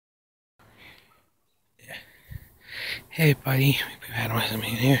Hey buddy, I don't have him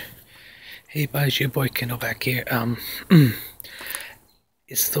here. Hey buddy, it's your boy Kendall back here.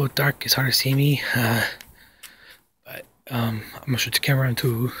 It's still dark, it's hard to see me, but I'm gonna switch the camera on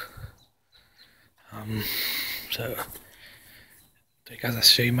too. So you guys, I'll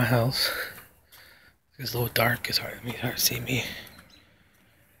show you my house. It's a little dark, it's hard to see me.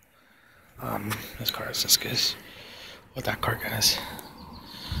 This car is just good. What that car, guys?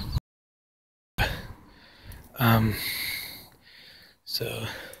 So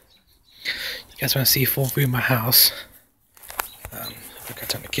you guys want to see full view of my house? If I can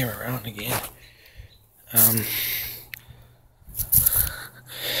turn the camera around again.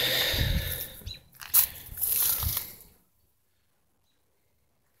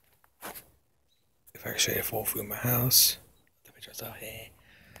 If I can show you full view of my house, the pictures out here.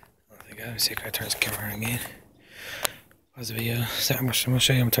 Let me see if I can turn this camera around again. Pause the video. So I'm gonna show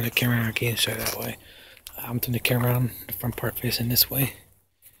you. I'm gonna turn the camera around again. Show you that way. I'm turning the camera around. The front part facing this way.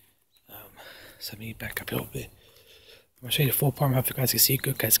 So let me back up a little bit. I'm gonna show you the full part. I hope you guys can see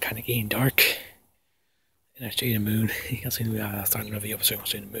good because it's kind of getting dark. And I'll show you the moon. You can see me starting the video, so I'll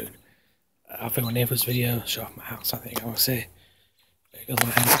show you the moon. I'll film my name for this video. Show off my house. I think I want to say. There goes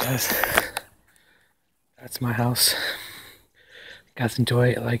my house, guys. That's my house. You guys enjoy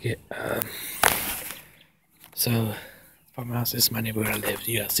it, like it. So, from my house, this is my neighborhood I live.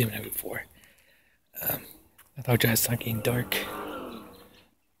 You guys seen it before. I thought you guys it's getting dark.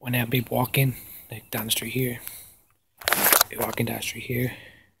 When I'll be walking, like down the street here. Be walking down the street here.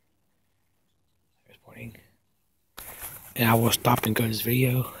 There's morning. And I will stop and go to this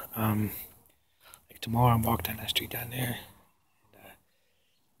video. Like tomorrow, I'm walking down that street down there. And,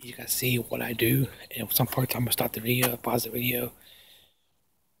 you guys see what I do. And some parts, I'm gonna stop the video, pause the video.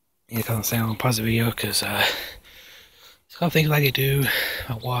 And you know, I'm gonna pause the video because there's a couple things I can do.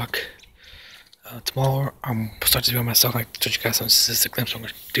 I walk. Tomorrow, I'm start this video myself. I show you guys some statistic clips I'm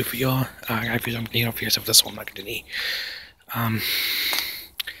gonna do for y'all. I got I'm gonna for yourself. That's what I'm not gonna need. I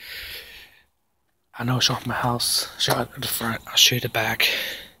know show off my house. Show out the front. I'll show you the back.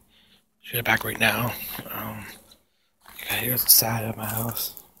 Show you the back right now. Okay, here's the side of my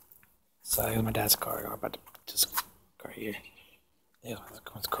house. Side of my dad's car. I'm about to just car here. Yeah, the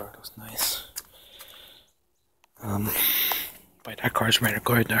car. That was nice. But that car's right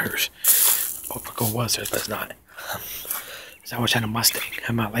car, not hers. Opaco was hers, but it's not. So I was trying a Mustang. I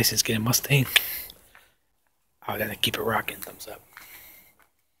have my license getting a Mustang. I gotta keep it rocking. Thumbs up.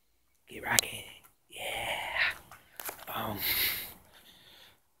 Keep rocking. Yeah.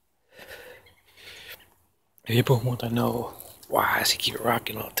 If people want to know why I should keep it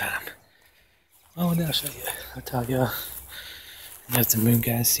rocking all the time. Oh, now I'll show you. I'll tell you. There's the moon,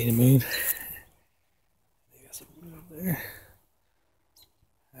 guys. See the moon? You got some moon up there.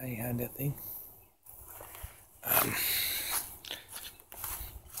 I ain't had that thing.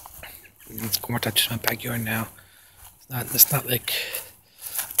 Come on, touch my backyard now. It's not like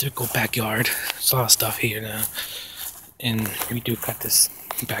a typical backyard. There's a lot of stuff here now. And we do cut this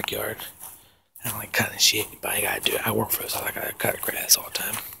backyard. I don't like cutting shit, but I gotta do it. I work for this, so I gotta cut grass all the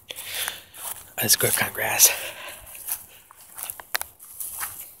time. I just gotta cut grass.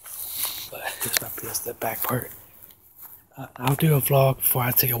 But this is the back part. I'll do a vlog before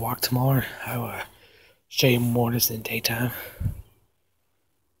I take a walk tomorrow. I will show you more of this in the daytime.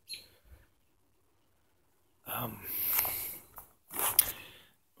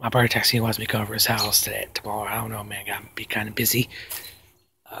 My brother texted me, wants me to come over his house tomorrow. I don't know, man. Gotta be kind of busy.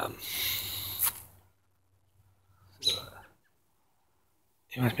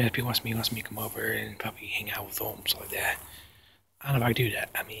 He wants me to come over and probably hang out with him, stuff like that. I don't know if I can do that.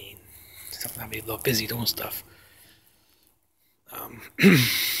 I mean, sometimes I'll be a little busy doing stuff. So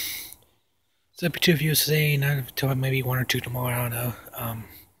there'll be 2 videos today, not until maybe 1 or 2 tomorrow. I don't know.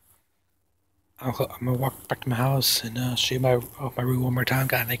 I'm gonna walk back to my house and show you my room one more time.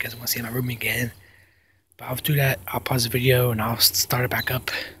 God, I guys want to see my room again. But I'll do that. I'll pause the video and I'll start it back up.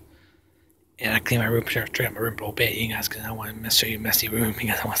 And I clean my room, straight up my room a little bit, you guys, because I want to show you a messy room. You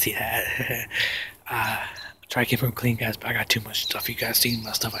guys want to see that. Try to keep the room clean, guys, but I got too much stuff. You guys see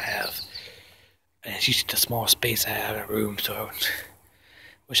my stuff I have. And it's usually the small space I have in a room, so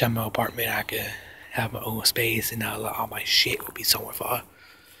wish I'm in an apartment I could have my own space and all my shit would be somewhere far.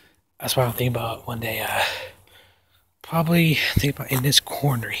 That's what I'm thinking about one day. Probably think about in this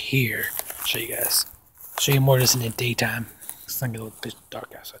corner here. I'll show you guys. I'll show you more of this in the daytime. It's gonna get a little bit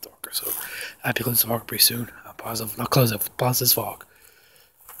dark outside, so I'll have to close the vlog pretty soon. I'll close it. Pause this vlog.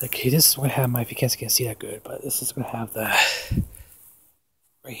 Okay, this is gonna have my. If you can't see that good, but this is gonna have the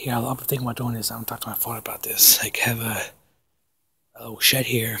right here. I'm thinking about doing this. I'm talking to my father about this. Like have a little shed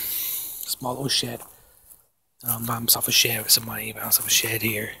here, small little shed. buy myself a shed with some money, buy myself a shed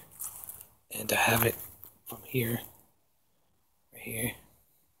here, and to have it from here, right here.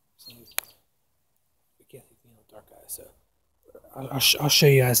 So we can't see the dark guys, so I'll show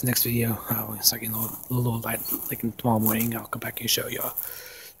you guys next video. It's like a little light, like in tomorrow morning. I'll come back and show y'all.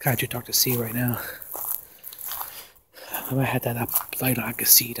 Kind of too dark to see right now. I might have that up light on. I can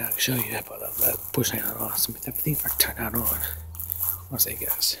see that. I can show you, but that push light on. So I think if I turn that on, what's that,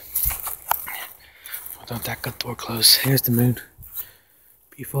 guys? Don't that got the door closed. Here's the moon.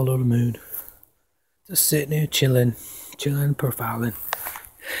 Beautiful little moon. Just sitting there chilling, profiling.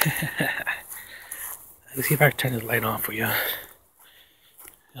 Let's see if I can turn the light on for you.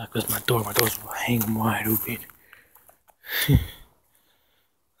 Because my door's hanging wide open.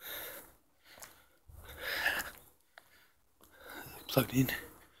 Plugged in.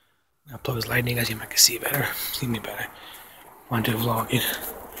 I'll plug this light in, guys. You might can see better. See me better. Want to do vlogging.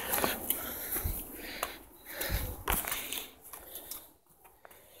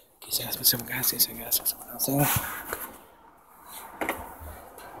 Guys, someone else there.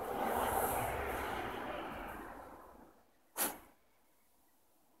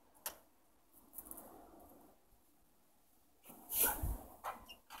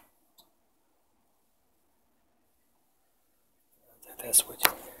 That switch.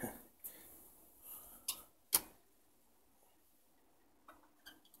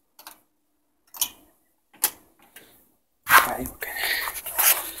 Alright, okay.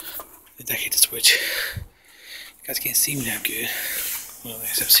 I hate the switch. You guys can't see me that good. Well,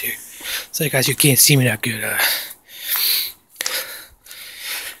 except here. So, guys, you can't see me that good. Alright,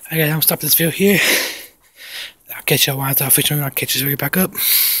 I'm gonna stop this video here. I'll catch y'all once I'll finish. I'll catch you right back up.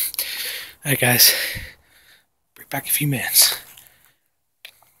 Alright, guys. Be back in a few minutes.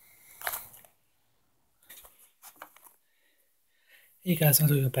 Hey guys, I'm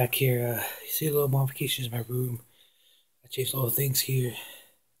doing back here. You see a little modifications in my room. I changed all the things here.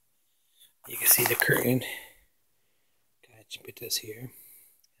 You can see the curtain. Gotta put this here.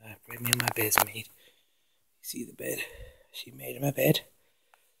 Right me and my bed's made. You see the bed? She made my bed.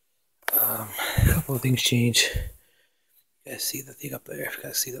 A couple of things change. You guys see the thing up there? You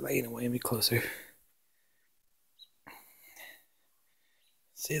guys see the light in the way, me closer.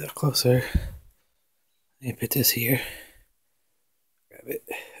 See that closer. And put this here. Grab it.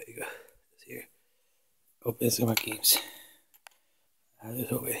 There you go. This here. Open some of my games. I'll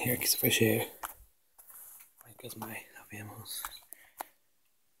just open it here, get some fresh air. Because my animals.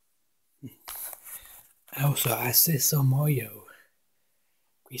 Also, I saw some Mario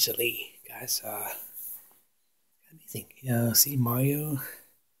recently, guys. Amazing. See Mario.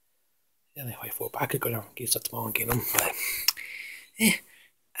 Yeah, they wait for it, but I could go down and get stuff tomorrow and get them, but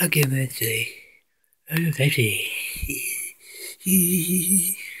I'll get them today. I'll get them today.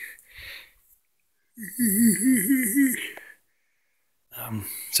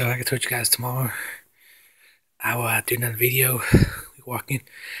 So like I told you guys, tomorrow I will do another video walking.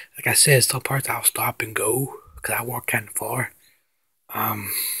 Like I said, some parts I'll stop and go because I walk kind of far.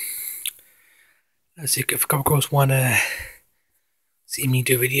 Let's see if a couple girls want to see me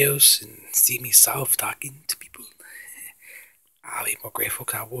do videos and see me self talking to people. I'll be more grateful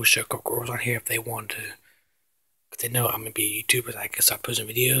because I will show a couple girls on here if they want to. Because they know I'm going to be a YouTuber, I can start posting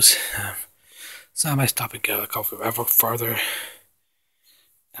videos. So I might stop and go, like I'll ever further.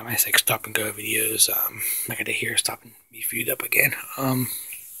 I might say stop and go videos. Like I did here, stop and be viewed up again.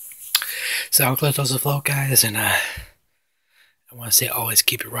 So I'll close those vlog, guys, and I want to say always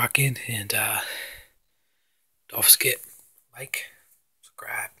keep it rocking, and don't forget, like,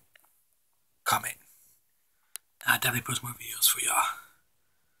 subscribe, comment. I'll definitely post more videos for y'all.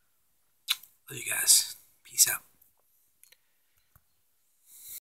 Love you guys. Peace out.